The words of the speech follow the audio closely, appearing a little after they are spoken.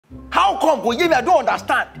How come? Go I don't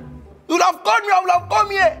understand. You would have called me, I would have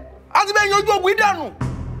come here. As when you go with them.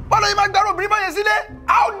 But you might go bring my yesterday.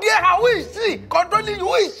 How dare her? Who is she? Controlling you,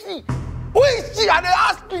 who is she? Who is she? And they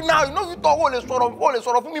ask me now, you know you talk all the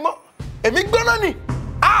sort of me, ma. And me gonna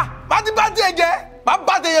Bati again.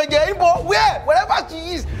 Bati again. Where? Wherever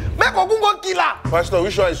she is. Make a go kill her. Pastor,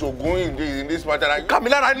 which one is Ogun in this matter?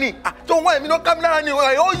 Camila Rani. Don't worry, me no Camila Rani.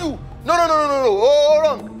 I owe you. No. Hold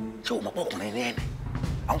on. So my pop on any.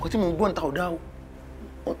 I'm going to go and tell down.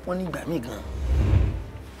 One in by me gun.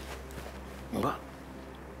 Nga.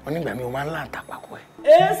 One in by me man land tap back way.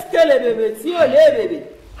 Eskele bebe, ti o le bebe.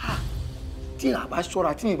 Ha. Ti a ba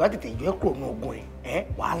sora ti mi ba tètè jo kúrò no ogun e.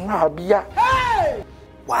 Wàhálà bíyà. Hey!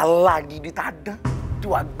 Wàhálà gidi ta dán. Ti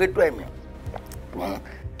wa gbé to emi.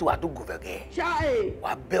 Ti wa to go feke. Chai.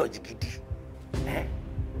 Wa be oji gidi.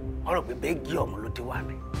 Oro pe be gi omo lo ti wa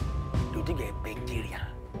mi. Lo ti ge be Nigeria.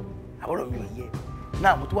 Aboro mi o ye.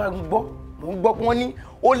 Na mo ti wa gbọ́. Mo gbọ́ pé wọ́n ní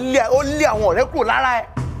ó lé àwọn ọ̀rẹ́ kúrò lára ẹ.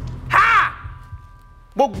 Ha!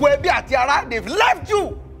 Gbogbo ẹbí àti ará, they've left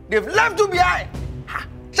you behind. Ha!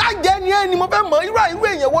 Ṣáàjẹ́ ni ẹni mo fẹ́ mọ̀ irú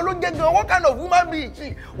èèyàn wo ló jẹ́ gan? What kind of woman be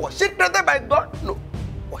she? Was she created by God? No.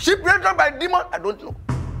 Was she created by demon? I don't know.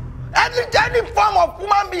 Any form of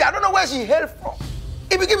woman being, I don't know where she hailed from.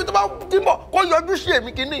 If you give it about demon, call your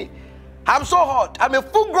kini. I'm so hot. I'm a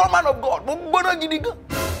full grown man of God. Mo gbọ́dọ̀ gidi gan.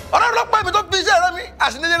 Ọ̀rọ̀ ló pẹ́ mi tó fi iṣẹ́ rẹ mi,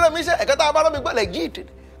 àṣìníjẹ́ rẹ mi iṣẹ́ ẹ̀kẹ́ta abára mi gbọ́ legit.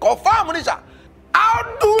 Confirm ní sà.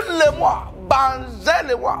 Audule-moi,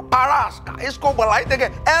 banzele-moi, paraska, escobala,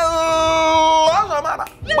 iteke, elozomana.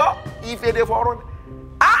 Bon, il fait des forums.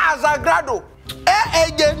 Azagrado,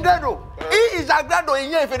 ejengrado, izagrado,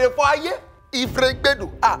 il fait des foyers. Il fait des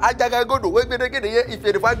ajagagodo, il fait des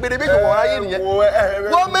foyers.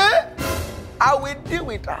 I will deal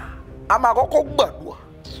with her. I'm a go.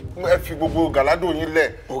 If you go Galado, you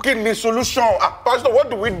let. Give me solution. Pastor, what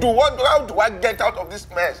do we do? How do I get out of this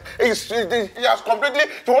mess? He has completely.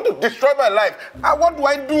 He want to destroy my life. What do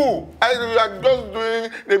I do? I am just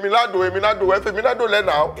doing the Milado let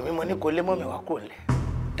now.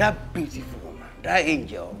 That beautiful woman, that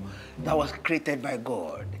angel, that was created by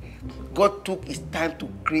God. God took his time to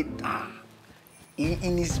create her.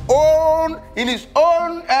 In his own,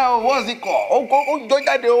 what's it called?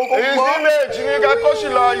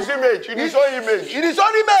 His image, in his own image. In his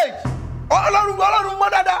own image. God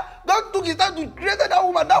took his time to create that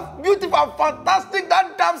woman, that beautiful and fantastic,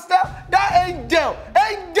 that damsel, that angel.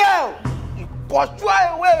 He pushed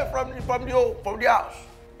her away from the house.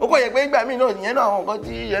 Okay,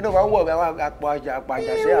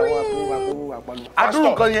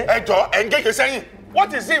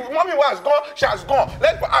 what is it? Mommy was gone, she has gone.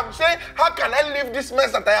 I'm saying, how can I leave this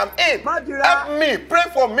mess that I am in? Help me, pray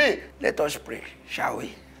for me. Let us pray, shall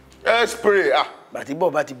we? Let's pray. But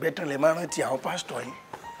better pastor.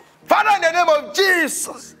 Father, in the name of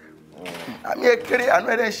Jesus, I'm here carry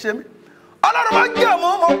another shame. I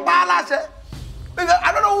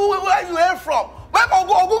don't know where you are from. Where go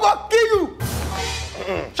kill you?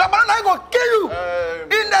 Shabana go kill you.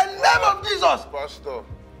 In the name of Jesus. Pastor.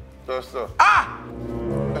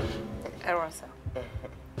 Error, sir.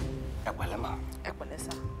 Ekwalema.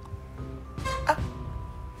 Sir.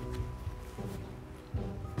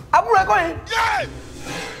 Abura going? Yes!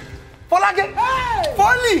 Folake? Hey!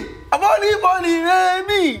 Folly,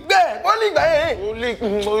 baby! Baby!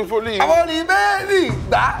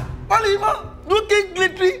 Folly, looking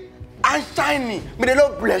glittery and shiny. May the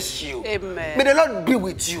Lord bless you. Amen. May the Lord be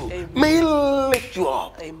with you. Amen. May He lift you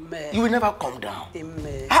up. Amen. You will never come down.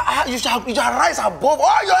 Amen. You shall rise above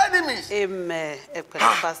all your enemies. Amen.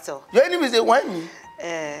 Pastor. Your enemies, they want me.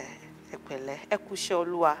 Ekushe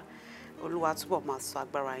Olúwa túbọ̀ máa sọ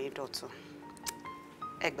agbára yín dọ̀tun.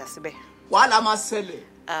 Ẹ gbà síbẹ̀. Wàhálà máa ṣẹlẹ̀.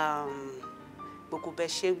 Gbogbo bẹ́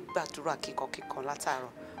ṣe gbàdúrà kíkankíkan látàárọ̀,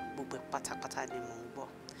 gbogbo pátápátá ni mò ń gbọ́.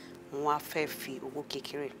 Wọ́n á fẹ́ fi owó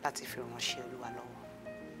kékeré láti fi ránṣẹ́ Olúwa lọ́wọ́.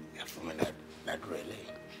 Ẹ fún mi ládùúrà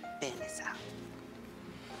eléyìí. Bẹ́ẹ̀ni sá.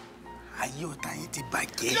 Ayé ọ̀tá yín ti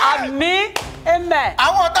bàjẹ́. Àmín. Amen.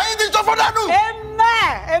 Àwọn ọ̀tá yín ti ṣòfò dànù.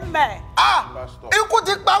 Amen. Ikú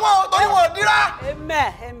ti pa wọ́n torí wọn ò dírá.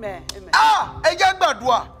 Amen. Ẹ jẹ́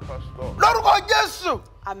gbàdúrà. Lórúkọ Jésù.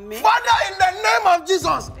 Àmín. Father, in the name of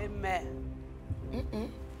Jesus. Amen.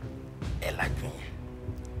 Ẹ lajú yẹn.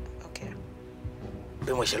 Okay.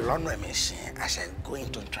 Bí mo ṣe lọ́nà ẹ̀mí sìn, I shall go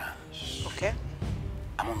into trance. Okay.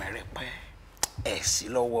 Àmọ́ mi rí pé ẹ sí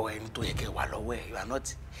lọ́wọ́ ẹni tó yẹ kẹ́ wà lọ́wọ́ ẹ̀. You are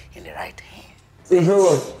not in the right hand.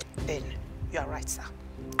 Ben, you are right, sir.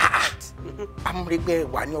 I'm rí pé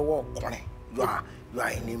wà ní ọwọ́ ọkùnrin. You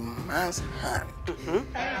are in a man's hand.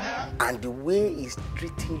 And the way he's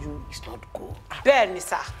treating you is not good. Bẹ́ẹ̀ni,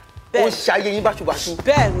 sir. ó ṣayé yín báṣubàṣu.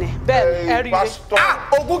 bẹ́ẹ̀ni ẹ rí i.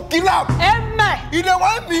 ogun kìlà. ilé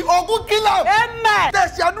wa mi ogun kìlà.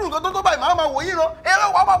 tẹ̀sí àdúrà nǹkan tó báyìí máa wò yín lọ ẹ̀rọ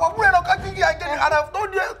wà máa wọ̀ fúnra ẹ̀rọ kájú yìí again and I've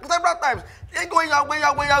told you several times when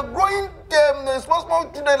you are growing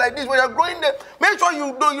small children like this when you are growing them make sure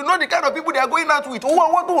you know the kind of people they are going out with. owó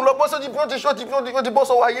àwọn tó ń lọ bọ́sọ̀ ti fi ti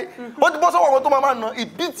bọ́sọ̀ wáyé wọ́n ti bọ́sọ̀ àwọn tó máa nà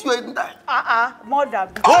it beats you every time. more than.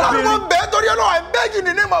 ọlọ́run bẹ́ẹ̀ torí ọlọ́run I beg in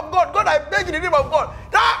the name of God I beg in the name of God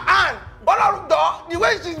that hand ọlọ́run dọ̀ the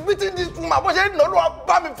way she is beating this woman bó ṣe ń nà olúwa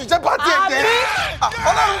bá mi fi ṣe pàtí ẹ̀jẹ̀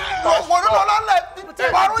ọlọ́run wọ̀n lọ́lọ́lẹ̀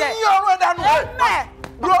parun yín ọrùn ẹ̀dá nù.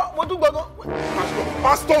 dúró mo tún gbọ́ngàn.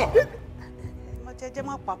 Pastor. mo jẹ́jẹ́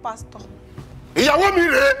má pa pastor. ìyàwó mi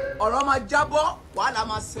rèé. ọ̀rọ̀ máa jábọ́ wàhálà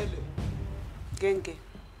máa ṣẹlẹ̀. gẹ́ngẹ́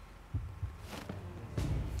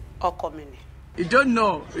ọkọ mi ni. You don't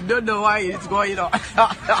know why it's going on.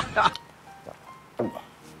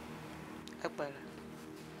 ẹ pẹ̀lẹ́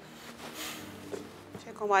ṣé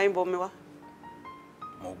kàn máa ń bomi wá.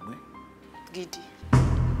 mo gbé. gidi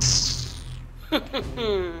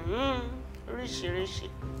oríṣiríṣi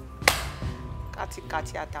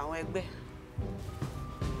kátikàti àtàwọn ẹgbẹ́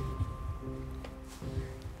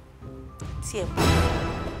tí ẹ bá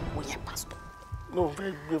wò yẹn pásítọ̀. mo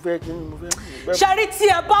fẹ́ kí ni mo fẹ́. ṣe rí tí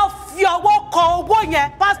ẹ bá fi ọwọ́ kan owó yẹn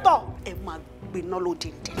pásítọ̀ ẹ máa gbiná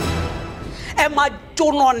lódìndín ẹ máa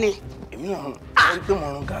jóná ni. èmi náà rí pé mo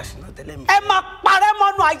rún gáàsì náà tẹ́lẹ̀ mi. ẹ máa parẹ́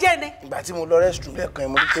mọ́nú ayé ni. ìgbà tí mo lọ restroom lẹ́ẹ̀kan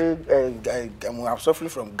mo rí pé I'm suffering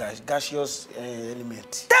from gaseous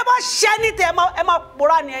element. tẹ́ bá ṣẹ́ ní tẹ ẹ máa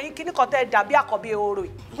pòórá ni ẹ̀yin kíní kan tẹ́ dàbí àkọ́bí ehoro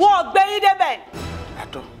yìí wọn ò gbé yín débẹ̀.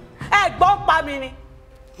 àtọ. ẹ gbọ́ pa mi ni.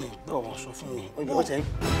 mi gbọ́ wọn sọ fún mi wọ́n ti ń.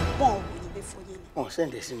 wọn ò wòye mi fún yín ni. wọn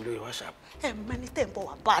sẹ́ǹdẹ̀ sí mi lórí WhatsApp. ẹ mẹ́ni tẹ̀ ń bọ̀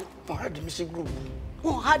wá bá ní. wọn á di mí sí gúrùpù.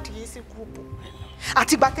 wọn á di yín sí gúrùpù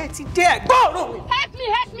àtìgbà tẹ́ ti dé ẹ̀gbọ́n ọ̀rọ̀ mi.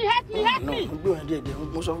 help me. mo gbé wọn díẹ̀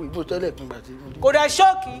mo sọ fún ìbò tẹ́lẹ̀ fún ìgbà tí. kò dẹ̀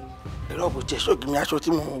ṣọ́ọ̀kì. ẹ̀rọ kò tiẹ̀ ṣọ́ọ̀kì mi aṣọ tí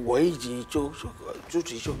mo wọ̀ yìí ti tútù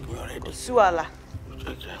ṣọ́ọ̀kì mi ọ̀rẹ́ dẹ̀. sí wàhálà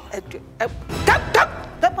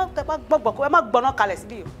tẹ́pá gbọ́gbọ́ kó ẹ má gbọ́ná kalẹ̀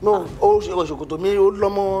síbí yìí. no ó ṣòkòtò mi ó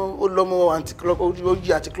lọ́mọ anti-clockwise ó yí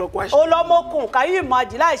anti-clockwise. ó lọ́mọkùn káyé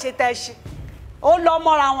ìmọ̀jì láì ṣe tẹ́ ṣe ó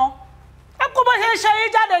lọ́mọ́ra wọn ẹ kó bó ṣe ń ṣe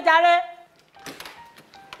yín jáde jàre.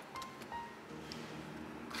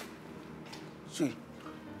 See,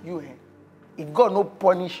 you if God no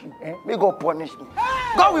punish you may God punish me.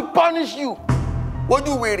 God will punish you.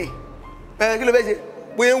 Ojú wèrè kí ló fẹ́ ṣe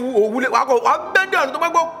bóyá òwúlé wàá kọ wàá bẹ́ẹ̀ dànù tó bá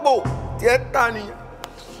gbọ́ pò tí ẹ ta nìyẹn.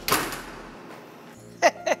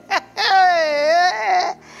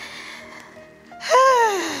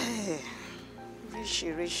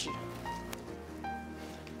 ríṣiríṣi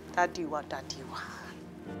dádì wa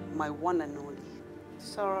my one and only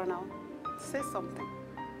sorrow now say something.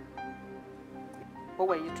 What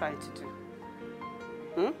were you trying to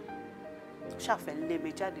do? Ṣàfẹ́ lé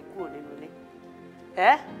mi jáde kúrò nínú ilé.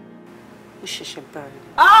 Ó ṣẹ̀ṣẹ̀ bẹ̀rẹ̀ ni.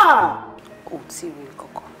 Kò tí ì rí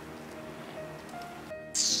kankan.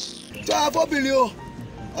 Jẹ́ afọ́bìnrin o,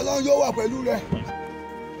 Ọlọ́run yóò wà pẹ̀lú rẹ̀.